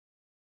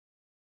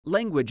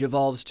Language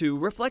evolves to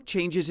reflect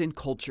changes in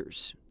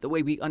cultures, the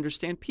way we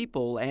understand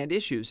people and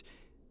issues.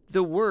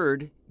 The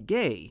word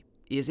gay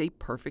is a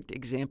perfect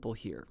example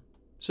here.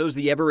 So is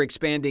the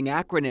ever-expanding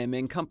acronym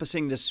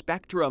encompassing the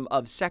spectrum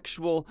of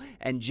sexual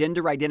and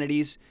gender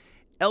identities,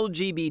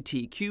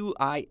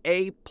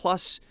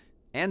 LGBTQIA+,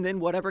 and then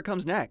whatever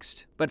comes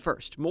next. But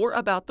first, more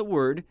about the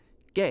word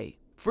gay.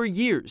 For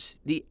years,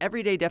 the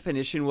everyday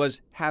definition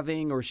was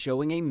having or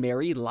showing a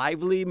merry,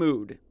 lively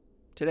mood.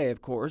 Today,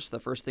 of course, the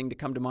first thing to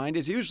come to mind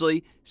is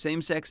usually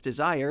same-sex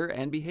desire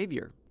and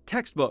behavior.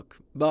 Textbook,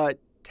 but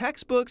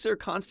textbooks are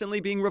constantly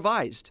being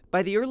revised.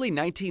 By the early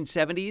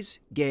 1970s,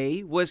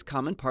 gay was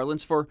common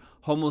parlance for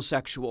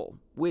homosexual,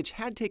 which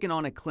had taken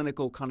on a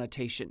clinical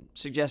connotation,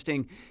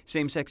 suggesting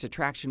same-sex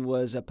attraction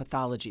was a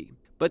pathology.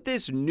 But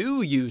this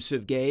new use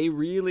of gay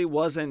really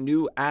wasn't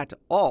new at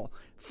all.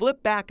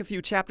 Flip back a few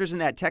chapters in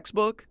that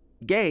textbook.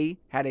 Gay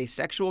had a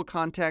sexual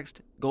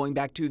context going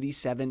back to the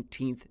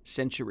 17th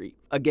century.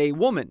 A gay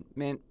woman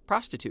meant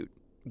prostitute.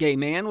 Gay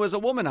man was a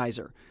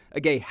womanizer. A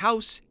gay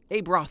house,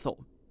 a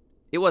brothel.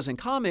 It wasn't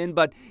common,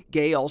 but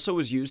gay also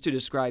was used to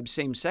describe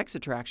same-sex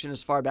attraction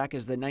as far back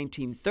as the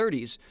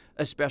 1930s,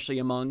 especially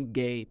among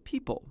gay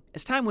people.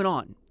 As time went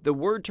on, the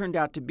word turned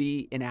out to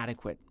be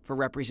inadequate for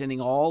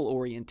representing all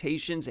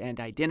orientations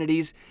and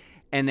identities,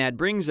 and that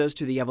brings us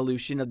to the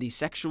evolution of the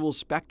sexual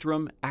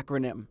spectrum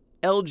acronym.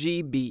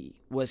 LGB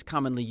was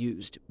commonly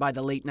used by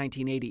the late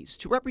 1980s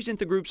to represent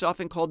the groups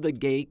often called the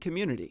gay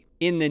community.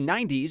 In the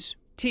 90s,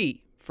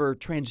 T for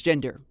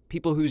transgender,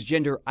 people whose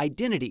gender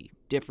identity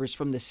differs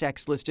from the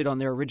sex listed on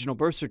their original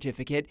birth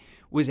certificate,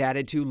 was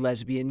added to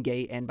lesbian,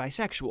 gay, and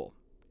bisexual.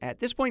 At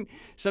this point,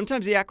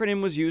 sometimes the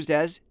acronym was used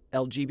as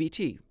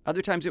LGBT.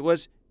 Other times it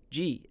was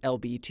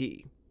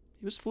GLBT. It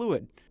was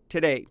fluid.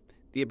 Today,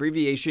 the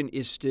abbreviation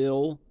is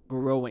still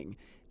growing.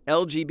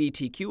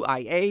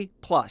 LGBTQIA+.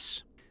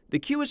 The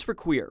Q is for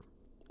queer,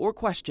 or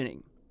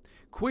questioning.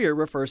 Queer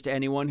refers to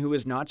anyone who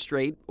is not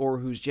straight or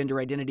whose gender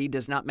identity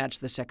does not match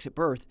the sex at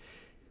birth.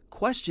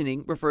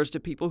 Questioning refers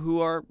to people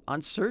who are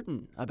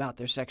uncertain about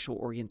their sexual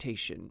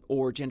orientation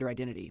or gender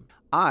identity.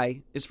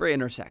 I is for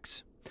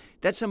intersex.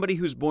 That's somebody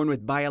who's born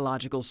with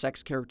biological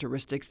sex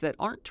characteristics that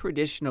aren't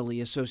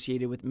traditionally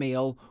associated with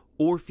male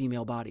or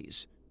female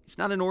bodies. It's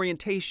not an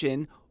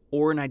orientation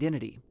or an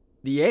identity.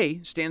 The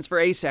A stands for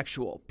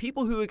asexual,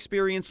 people who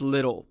experience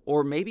little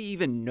or maybe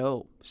even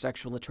no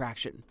sexual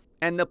attraction.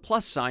 And the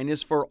plus sign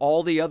is for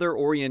all the other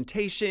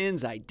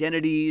orientations,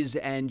 identities,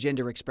 and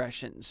gender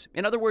expressions.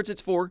 In other words,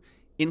 it's for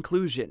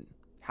inclusion,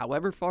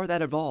 however far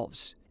that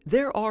evolves.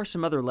 There are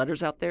some other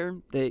letters out there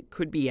that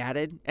could be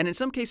added, and in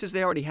some cases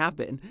they already have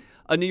been.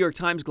 A New York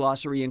Times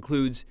glossary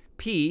includes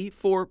P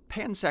for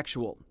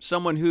pansexual,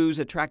 someone who's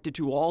attracted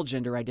to all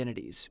gender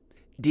identities.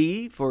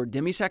 D for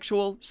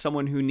demisexual,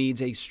 someone who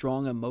needs a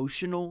strong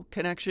emotional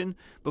connection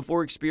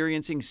before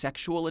experiencing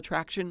sexual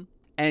attraction.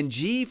 And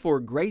G for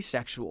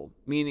graysexual,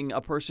 meaning a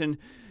person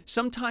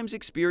sometimes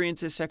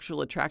experiences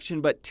sexual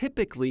attraction, but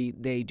typically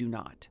they do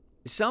not.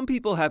 Some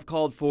people have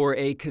called for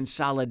a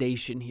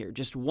consolidation here,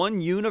 just one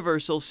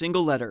universal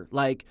single letter,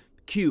 like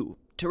Q,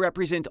 to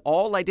represent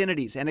all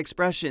identities and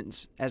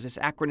expressions as this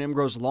acronym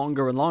grows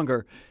longer and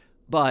longer.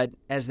 But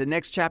as the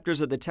next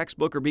chapters of the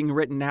textbook are being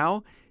written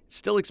now, it's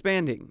still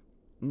expanding.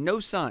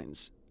 No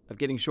signs of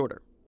getting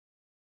shorter.